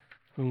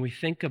When we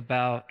think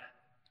about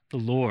the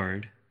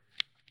Lord,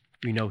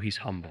 we know he's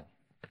humble.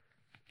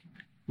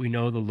 We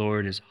know the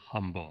Lord is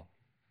humble.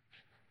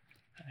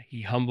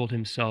 He humbled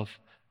himself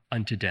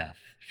unto death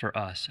for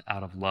us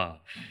out of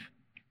love.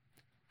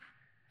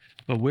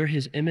 But we're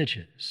his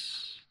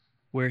images.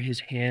 We're his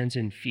hands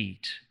and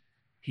feet.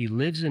 He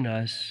lives in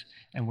us,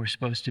 and we're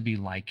supposed to be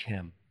like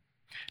him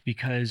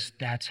because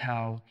that's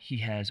how he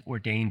has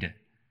ordained it.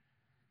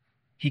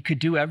 He could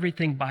do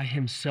everything by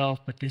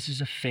himself, but this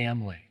is a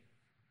family.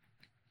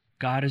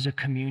 God is a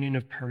communion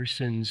of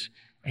persons,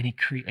 and he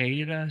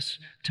created us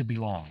to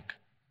belong.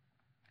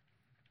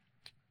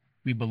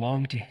 We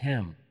belong to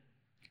him,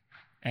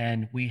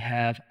 and we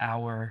have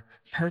our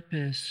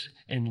purpose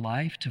in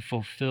life to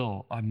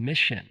fulfill, our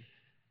mission.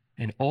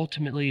 And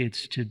ultimately,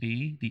 it's to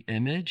be the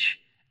image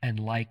and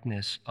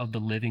likeness of the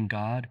living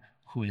God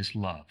who is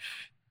love.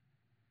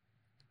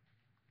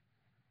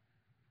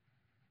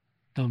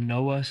 They'll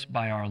know us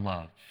by our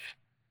love.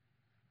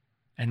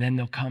 And then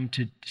they'll come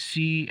to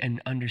see and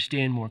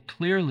understand more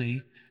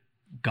clearly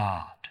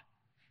God.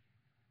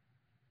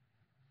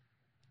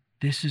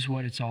 This is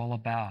what it's all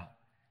about.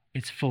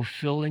 It's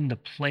fulfilling the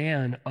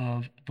plan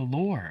of the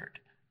Lord.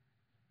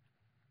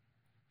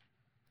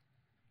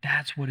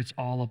 That's what it's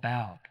all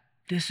about.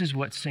 This is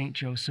what St.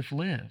 Joseph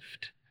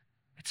lived.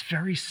 It's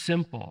very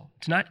simple.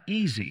 It's not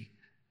easy,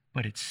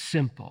 but it's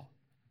simple.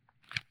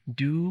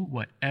 Do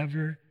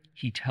whatever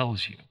he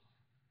tells you.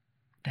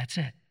 That's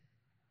it.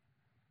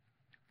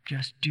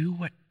 Just do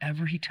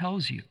whatever he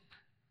tells you.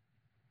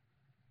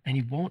 And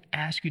he won't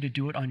ask you to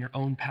do it on your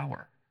own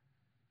power.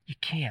 You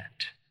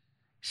can't.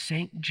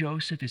 St.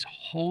 Joseph is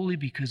holy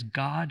because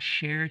God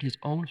shared his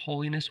own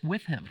holiness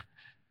with him.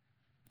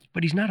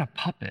 But he's not a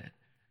puppet.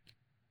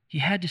 He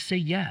had to say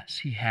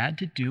yes. He had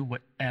to do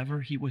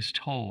whatever he was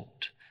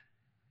told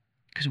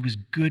because it was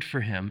good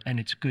for him and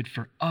it's good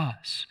for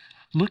us.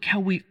 Look how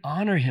we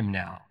honor him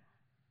now,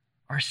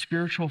 our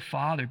spiritual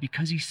father,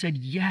 because he said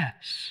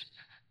yes.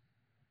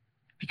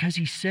 Because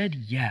he said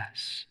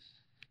yes.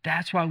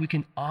 That's why we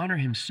can honor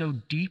him so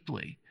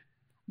deeply.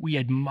 We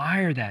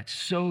admire that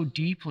so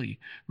deeply.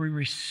 We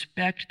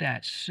respect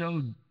that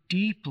so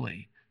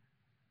deeply.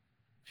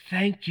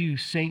 Thank you,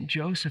 St.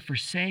 Joseph, for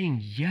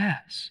saying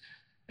yes,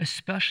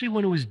 especially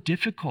when it was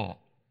difficult.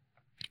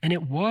 And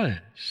it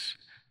was.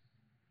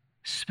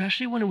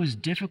 Especially when it was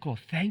difficult.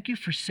 Thank you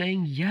for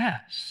saying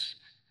yes.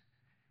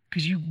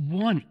 Because you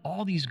won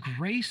all these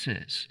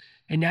graces,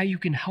 and now you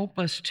can help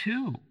us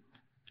too.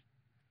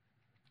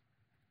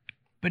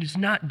 But it's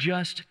not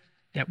just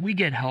that we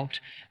get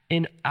helped.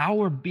 In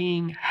our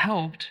being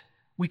helped,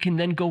 we can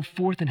then go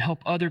forth and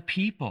help other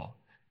people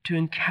to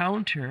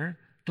encounter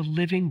the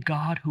living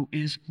God who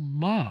is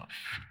love.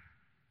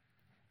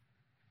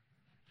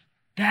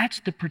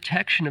 That's the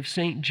protection of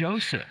St.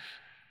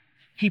 Joseph.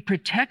 He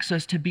protects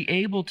us to be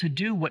able to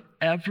do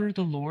whatever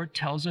the Lord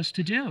tells us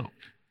to do.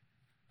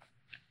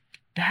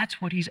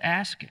 That's what he's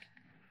asking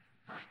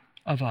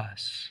of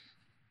us.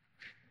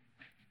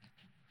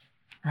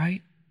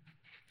 Right?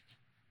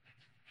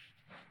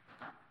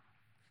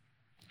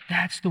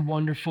 That's the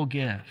wonderful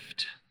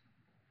gift.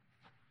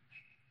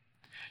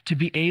 To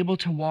be able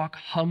to walk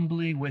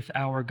humbly with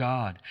our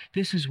God.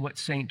 This is what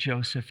St.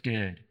 Joseph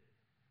did.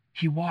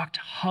 He walked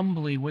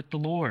humbly with the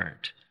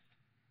Lord.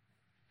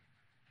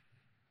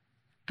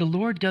 The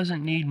Lord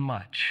doesn't need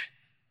much.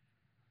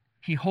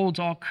 He holds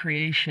all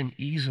creation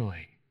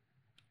easily.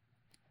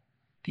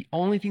 The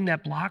only thing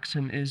that blocks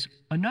him is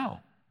a no.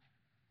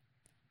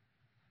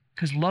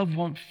 Because love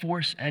won't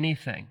force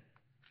anything.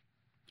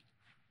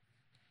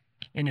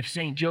 And if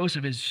St.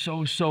 Joseph is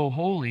so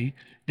holy,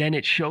 then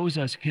it shows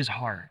us his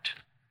heart.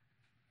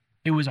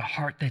 It was a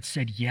heart that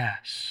said,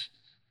 yes,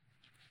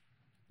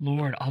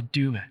 Lord, I'll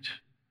do it.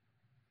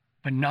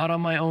 But not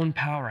on my own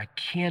power. I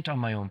can't on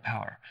my own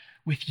power.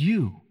 With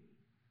you,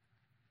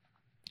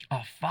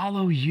 I'll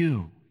follow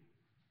you.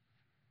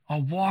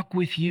 I'll walk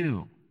with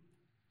you.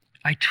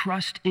 I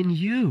trust in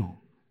you.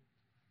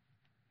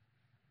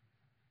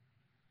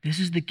 This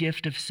is the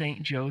gift of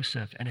St.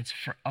 Joseph, and it's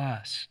for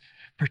us.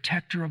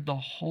 Protector of the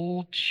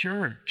whole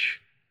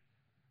church.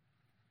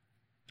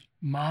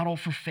 Model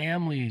for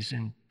families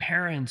and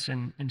parents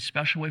and in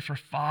special way for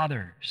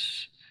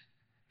fathers.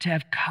 To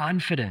have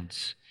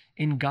confidence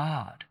in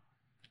God.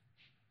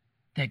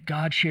 That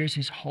God shares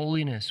his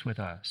holiness with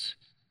us.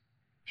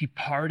 He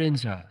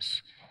pardons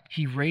us.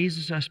 He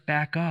raises us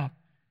back up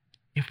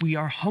if we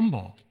are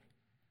humble.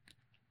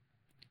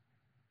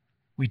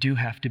 We do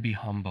have to be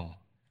humble.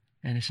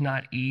 And it's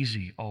not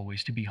easy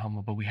always to be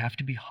humble, but we have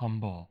to be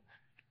humble.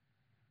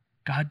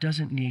 God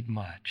doesn't need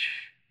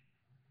much.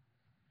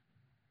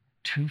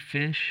 2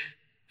 fish,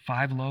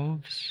 5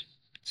 loaves,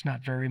 it's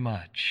not very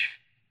much.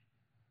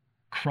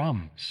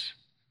 Crumbs,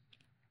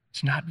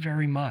 it's not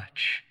very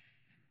much.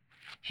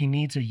 He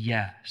needs a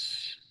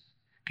yes,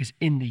 because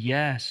in the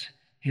yes,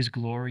 his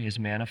glory is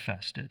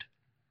manifested.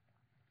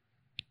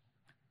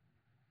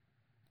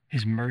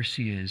 His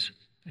mercy is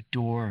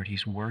adored,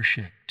 he's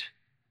worshiped,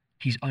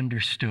 he's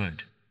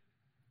understood.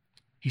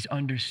 He's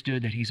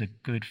understood that he's a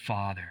good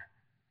father.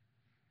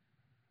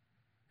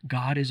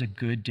 God is a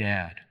good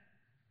dad.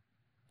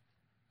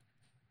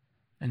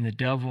 And the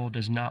devil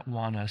does not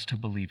want us to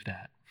believe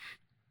that.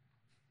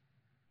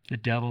 The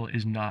devil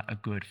is not a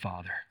good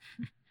father.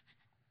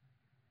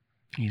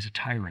 He's a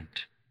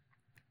tyrant.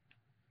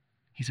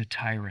 He's a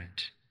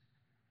tyrant.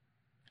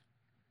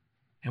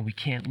 And we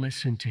can't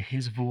listen to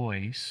his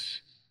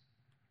voice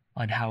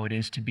on how it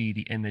is to be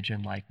the image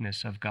and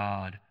likeness of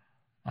God,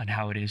 on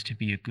how it is to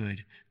be a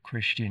good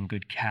Christian,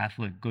 good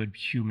Catholic, good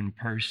human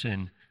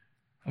person,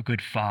 a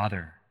good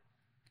father.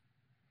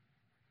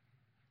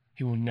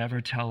 He will never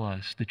tell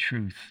us the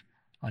truth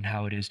on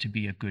how it is to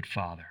be a good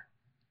father.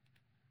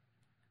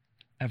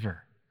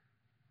 Ever.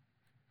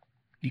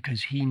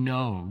 Because he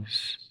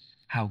knows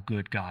how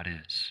good God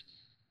is.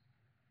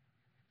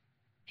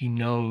 He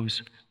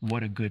knows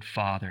what a good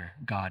father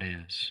God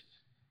is.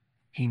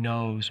 He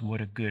knows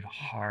what a good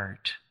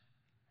heart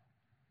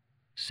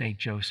St.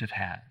 Joseph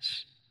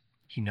has.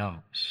 He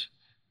knows.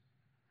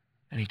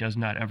 And he does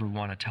not ever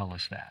want to tell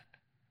us that.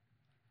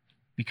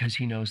 Because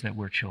he knows that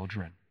we're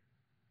children.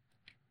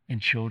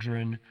 And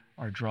children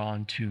are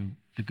drawn to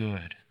the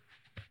good.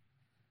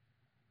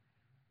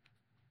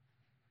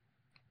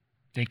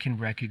 They can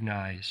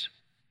recognize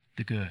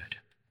the good.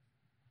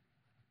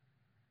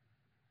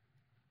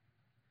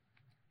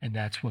 And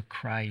that's what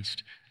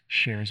Christ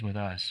shares with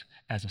us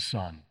as a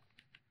son.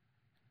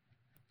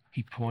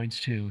 He points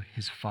to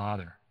his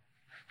Father,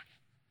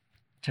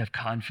 to have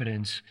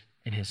confidence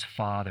in his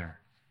Father.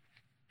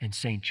 And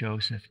St.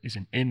 Joseph is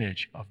an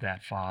image of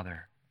that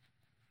Father.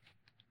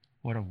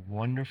 What a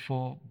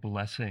wonderful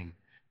blessing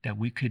that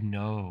we could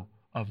know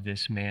of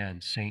this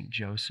man, St.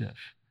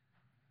 Joseph.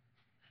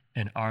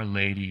 And Our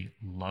Lady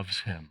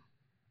loves him.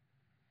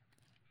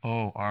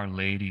 Oh, Our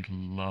Lady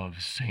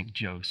loves St.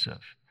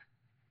 Joseph.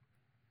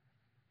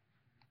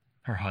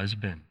 Her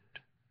husband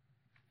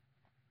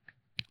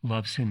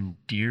loves him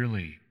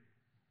dearly,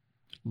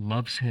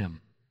 loves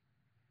him.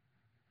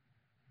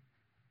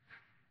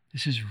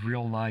 This is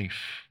real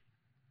life.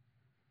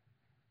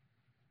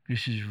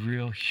 This is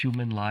real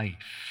human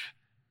life.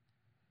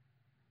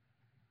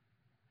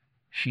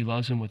 She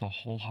loves him with a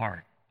whole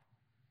heart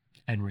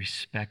and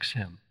respects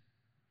him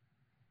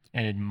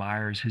and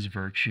admires his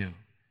virtue,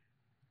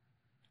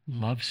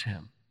 loves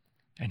him,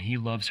 and he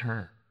loves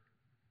her.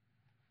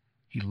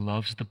 He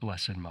loves the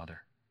Blessed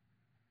Mother,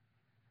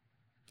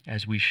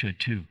 as we should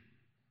too.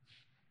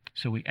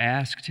 So we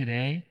ask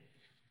today,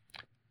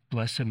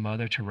 Blessed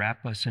Mother, to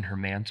wrap us in her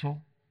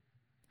mantle,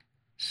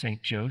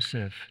 St.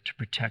 Joseph to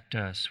protect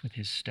us with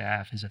his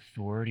staff, his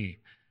authority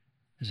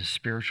as a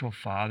spiritual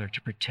father,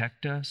 to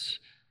protect us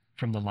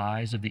from the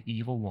lies of the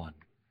evil one,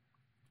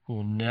 who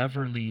will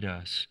never lead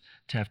us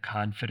to have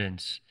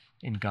confidence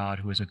in God,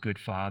 who is a good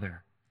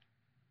father,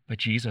 but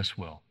Jesus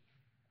will.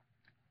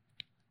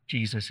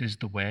 Jesus is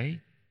the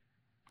way,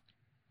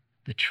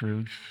 the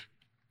truth,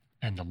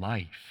 and the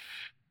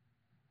life.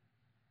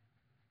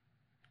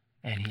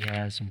 And he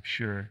has, I'm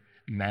sure,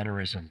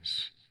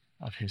 mannerisms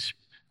of his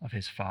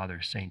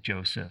father, St.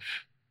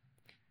 Joseph.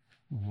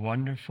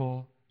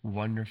 Wonderful,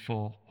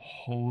 wonderful,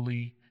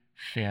 holy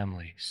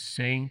family.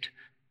 St.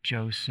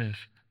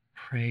 Joseph,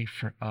 pray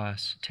for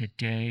us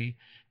today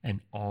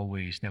and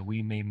always, that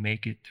we may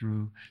make it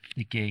through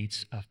the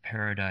gates of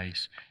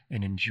paradise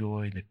and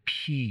enjoy the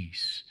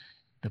peace,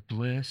 the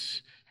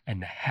bliss,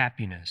 and the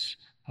happiness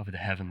of the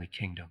heavenly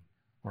kingdom,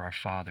 where our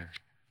Father,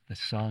 the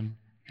Son,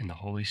 and the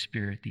Holy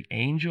Spirit, the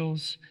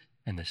angels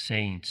and the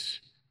saints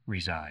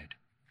reside.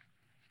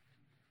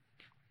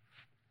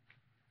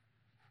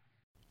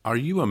 Are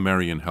you a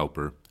Marian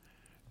helper?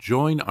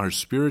 Join our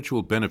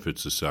Spiritual Benefit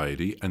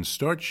Society and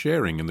start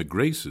sharing in the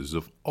graces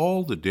of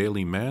all the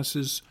daily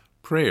masses,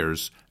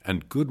 prayers,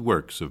 and good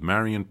works of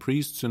Marian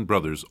priests and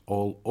brothers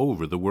all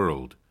over the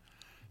world.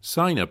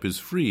 Sign up is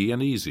free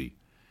and easy.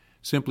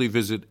 Simply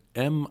visit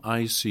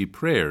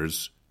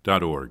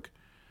micprayers.org.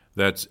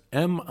 That's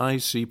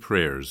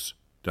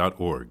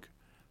micprayers.org.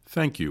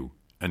 Thank you,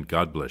 and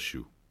God bless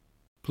you.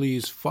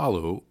 Please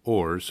follow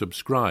or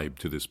subscribe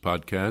to this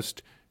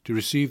podcast to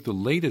receive the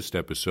latest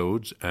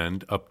episodes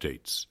and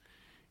updates.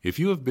 If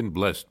you have been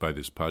blessed by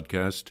this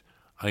podcast,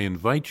 I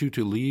invite you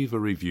to leave a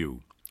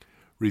review.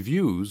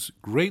 Reviews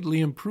greatly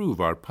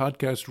improve our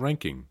podcast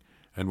ranking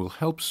and will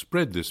help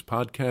spread this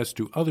podcast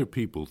to other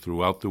people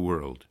throughout the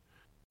world.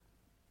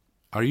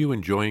 Are you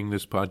enjoying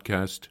this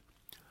podcast?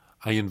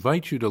 I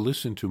invite you to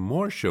listen to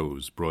more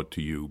shows brought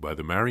to you by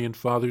the Marian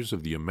Fathers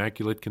of the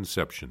Immaculate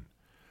Conception.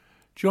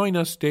 Join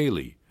us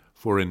daily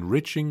for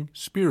enriching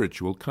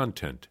spiritual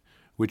content,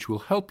 which will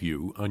help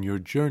you on your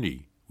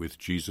journey with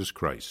Jesus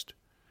Christ.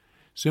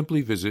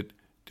 Simply visit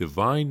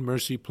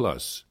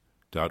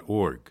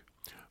DivineMercyPlus.org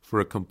for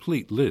a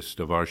complete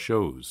list of our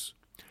shows.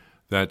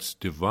 That's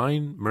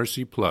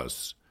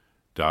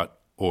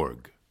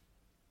DivineMercyPlus.org.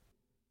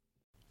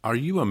 Are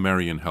you a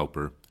Marian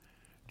helper?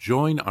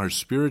 Join our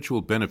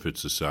Spiritual Benefit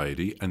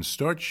Society and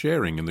start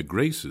sharing in the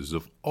graces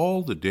of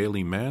all the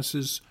daily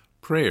masses,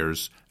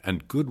 prayers,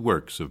 and good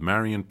works of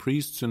Marian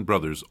priests and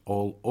brothers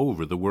all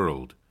over the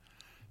world.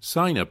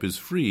 Sign up is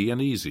free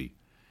and easy.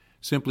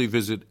 Simply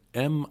visit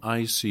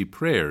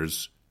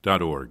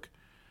micprayers.org.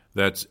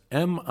 That's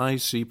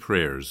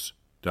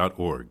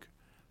micprayers.org.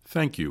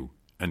 Thank you,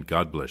 and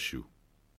God bless you.